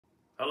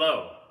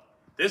Hello.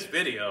 This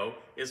video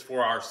is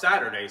for our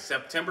Saturday,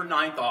 September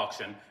 9th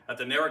auction at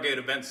the Narrowgate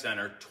Event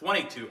Center,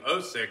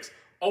 2206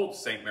 Old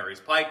St.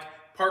 Mary's Pike,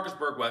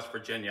 Parkersburg, West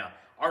Virginia.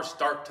 Our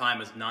start time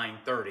is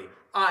 9:30.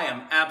 I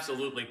am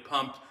absolutely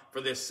pumped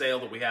for this sale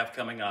that we have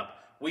coming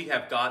up. We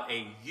have got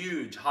a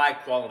huge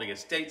high-quality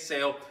estate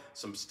sale,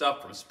 some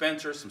stuff from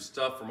Spencer, some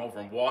stuff from over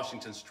in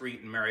Washington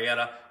Street in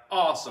Marietta,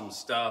 awesome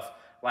stuff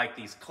like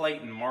these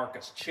Clayton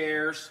Marcus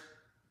chairs,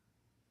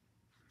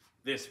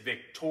 this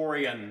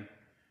Victorian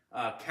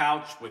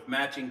couch with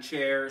matching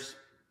chairs.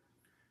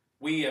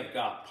 We have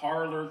got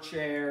parlor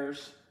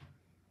chairs.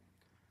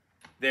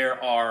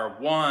 There are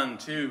 1,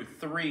 2,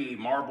 3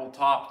 marble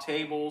top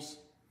tables.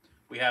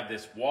 We have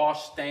this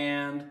wash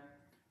stand.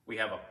 We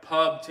have a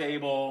pub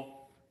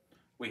table.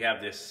 We have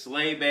this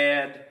sleigh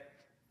bed.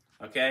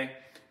 Okay,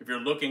 if you're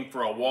looking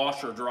for a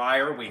washer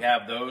dryer, we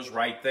have those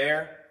right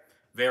there.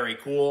 Very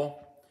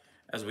cool.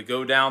 As we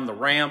go down the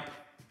ramp,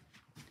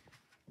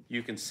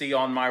 you can see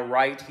on my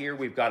right here,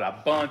 we've got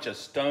a bunch of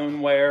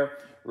stoneware,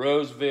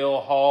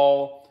 Roseville,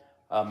 Hall,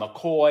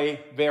 McCoy,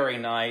 very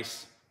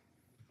nice.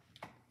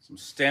 Some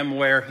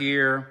stemware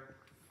here.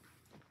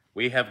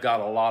 We have got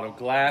a lot of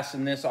glass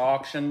in this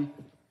auction.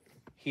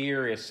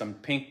 Here is some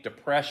pink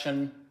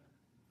depression.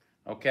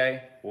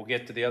 Okay, we'll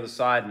get to the other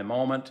side in a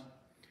moment.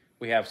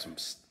 We have some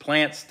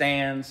plant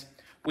stands.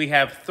 We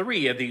have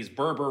 3 of these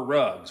Berber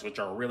rugs, which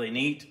are really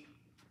neat.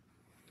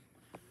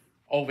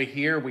 Over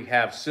here, we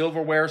have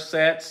silverware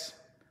sets,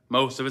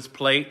 most of it's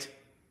plate.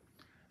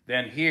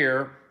 Then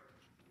here,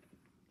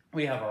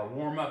 we have our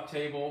warm-up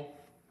table.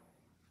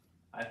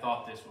 I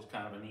thought this was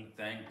kind of a neat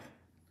thing.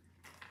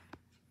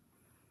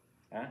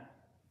 Huh?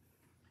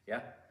 Yeah.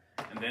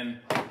 And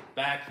then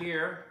back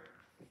here,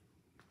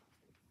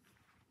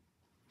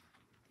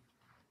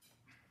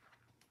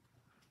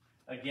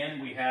 again,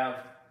 we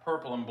have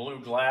purple and blue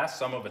glass.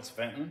 Some of it's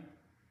Fenton.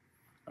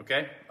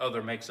 Okay,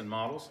 other makes and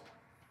models.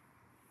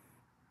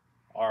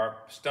 Our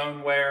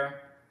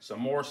stoneware,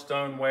 some more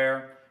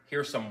stoneware.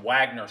 Here's some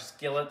Wagner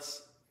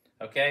skillets,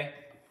 okay?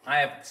 I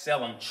have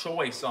selling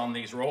choice on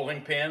these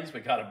rolling pins. We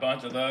got a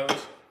bunch of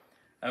those,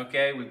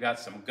 okay? We've got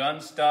some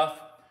gun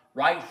stuff.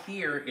 Right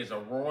here is a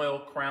Royal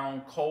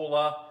Crown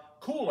Cola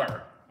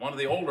cooler, one of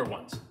the older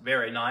ones.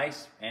 Very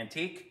nice,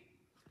 antique.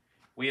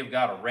 We have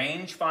got a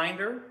range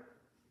finder.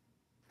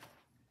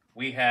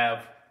 We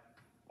have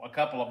a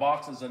couple of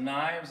boxes of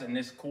knives and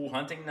this cool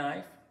hunting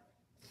knife.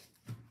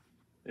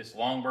 This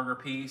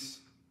Longburger piece.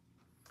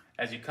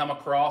 As you come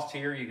across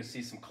here, you can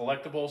see some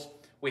collectibles.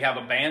 We have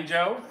a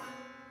banjo.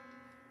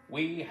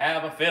 We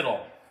have a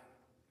fiddle.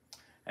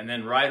 And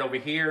then right over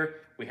here,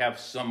 we have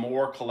some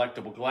more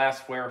collectible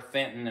glassware,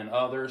 Fenton and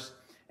others.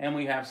 And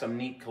we have some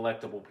neat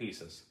collectible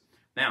pieces.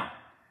 Now,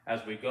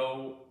 as we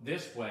go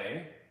this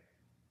way,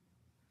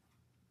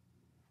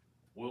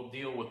 we'll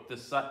deal with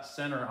this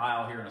center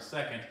aisle here in a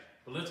second.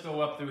 But let's go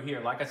up through here.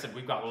 Like I said,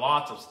 we've got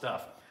lots of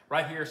stuff.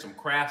 Right here, some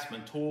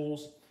Craftsman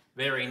tools.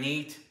 Very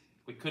neat.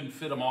 We couldn't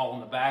fit them all in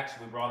the back, so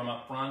we brought them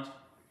up front.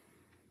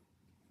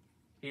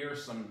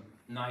 Here's some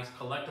nice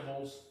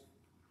collectibles.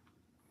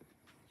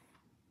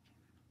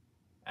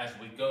 As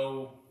we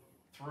go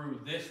through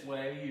this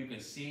way, you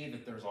can see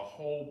that there's a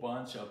whole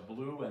bunch of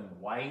blue and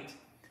white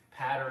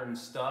pattern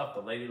stuff.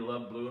 The lady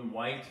loved blue and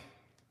white.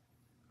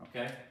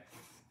 Okay.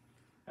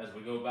 As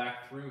we go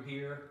back through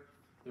here,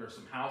 there are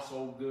some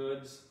household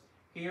goods.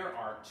 Here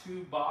are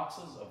 2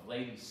 boxes of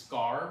lady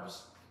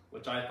scarves,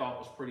 which I thought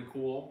was pretty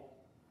cool.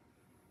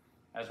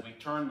 As we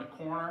turn the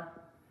corner,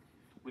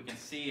 we can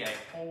see a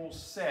whole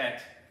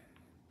set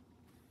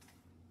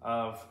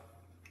of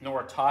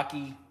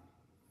Noritake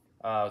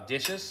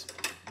dishes.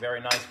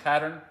 Very nice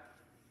pattern.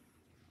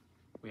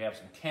 We have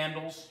some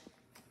candles.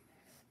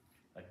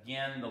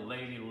 Again, the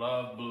lady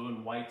loved blue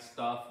and white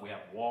stuff. We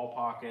have wall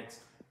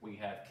pockets. We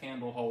have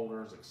candle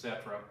holders,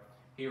 etc.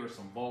 Here are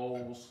some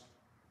bowls.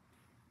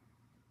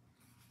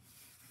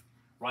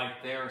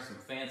 Right there are some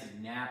fancy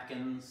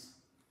napkins.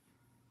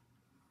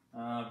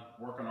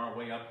 Working our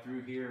way up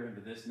through here into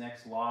this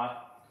next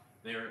lot.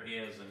 There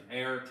is an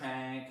air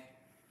tank,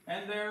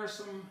 and there's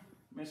some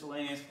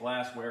miscellaneous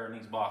glassware in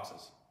these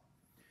boxes.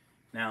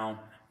 Now,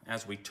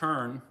 as we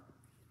turn,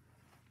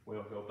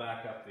 we'll go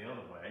back up the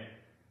other way.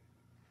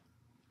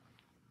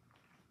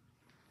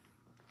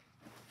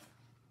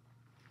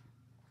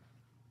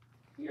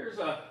 Here's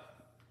a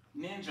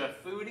Ninja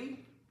Foodie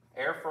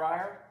air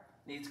fryer.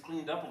 Needs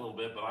cleaned up a little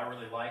bit, but I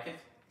really like it.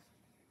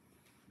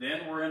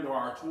 Then we're into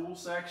our tool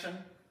section.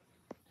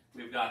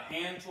 We've got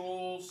hand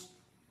tools.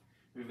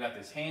 We've got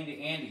this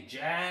handy Andy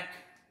jack.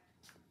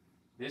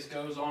 This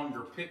goes on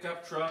your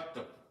pickup truck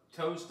to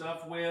tow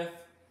stuff with.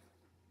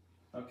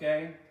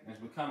 Okay, as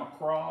we come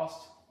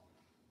across.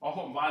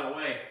 Oh, and by the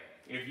way,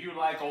 if you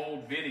like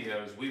old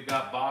videos, we've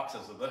got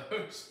boxes of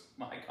those.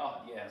 My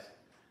God, yes.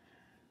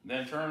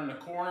 Then turning the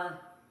corner.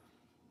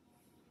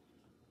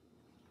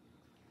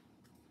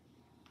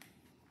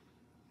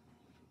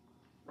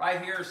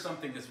 Right here is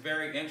something that's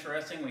very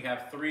interesting. We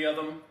have 3 of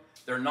them.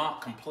 They're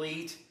not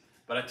complete,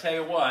 but I tell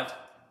you what,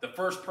 the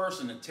first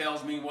person that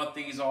tells me what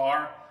these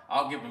are,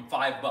 I'll give them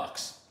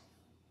 $5.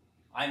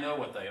 I know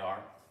what they are.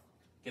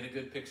 Get a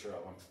good picture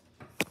of them.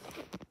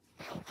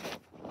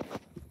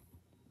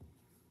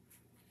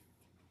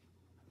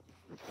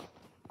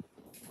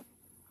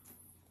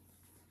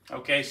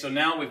 Okay, so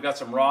now we've got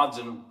some rods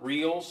and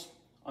reels.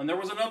 And there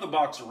was another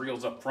box of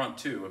reels up front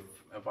too,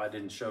 if I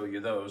didn't show you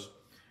those.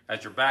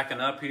 As you're backing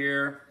up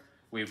here,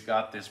 we've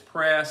got this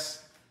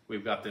press,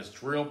 we've got this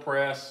drill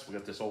press, we've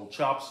got this old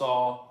chop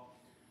saw.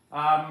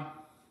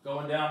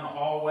 Going down the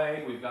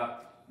hallway, we've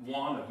got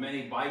one of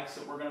many bikes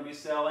that we're going to be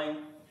selling.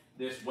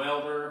 This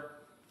welder,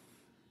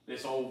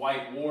 this old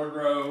white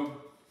wardrobe,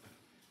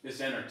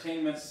 this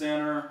entertainment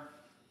center.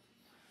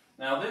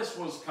 Now this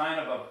was kind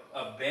of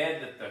a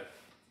bed that the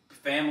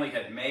family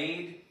had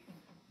made,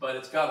 but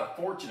it's got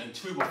a fortune in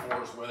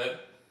 2x4s with it.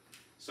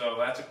 So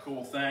that's a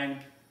cool thing.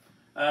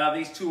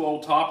 These two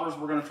old toppers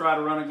we're going to try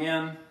to run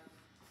again.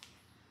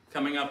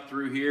 Coming up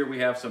through here, we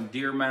have some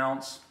deer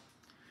mounts.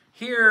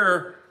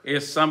 Here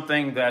is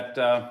something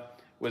that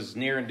was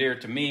near and dear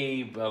to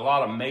me, but a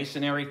lot of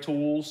masonry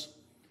tools.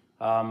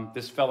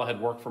 This fella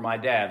had worked for my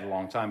dad a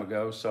long time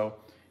ago, so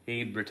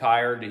he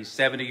retired. He's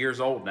 70 years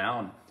old now,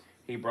 and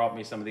he brought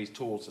me some of these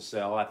tools to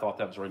sell. I thought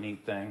that was a really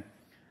neat thing.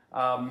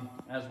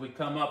 As we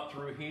come up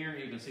through here,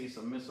 you can see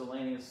some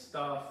miscellaneous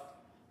stuff,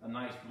 a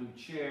nice blue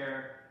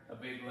chair, a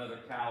big leather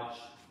couch.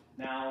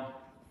 Now,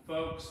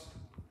 folks,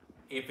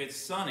 if it's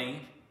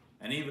sunny,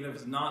 and even if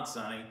it's not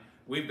sunny,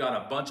 we've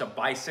got a bunch of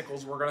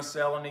bicycles we're going to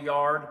sell in the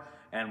yard,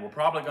 and we're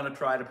probably going to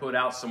try to put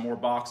out some more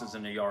boxes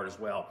in the yard as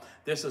well.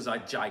 This is a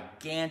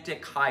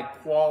gigantic,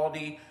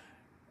 high-quality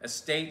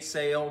estate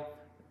sale.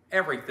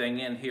 Everything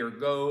in here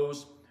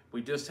goes.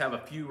 We just have a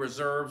few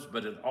reserves,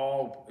 but it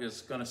all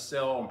is going to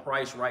sell and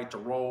price right to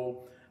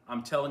roll.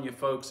 I'm telling you,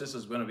 folks, this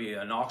is going to be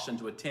an auction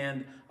to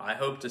attend. I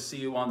hope to see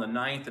you on the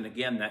 9th, and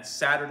again, that's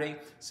Saturday,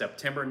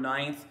 September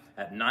 9th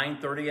at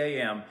 9:30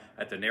 a.m.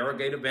 at the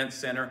Narrowgate Event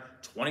Center,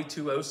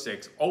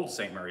 2206 Old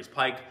St. Mary's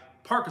Pike,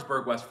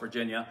 Parkersburg, West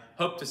Virginia.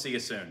 Hope to see you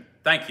soon.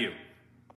 Thank you.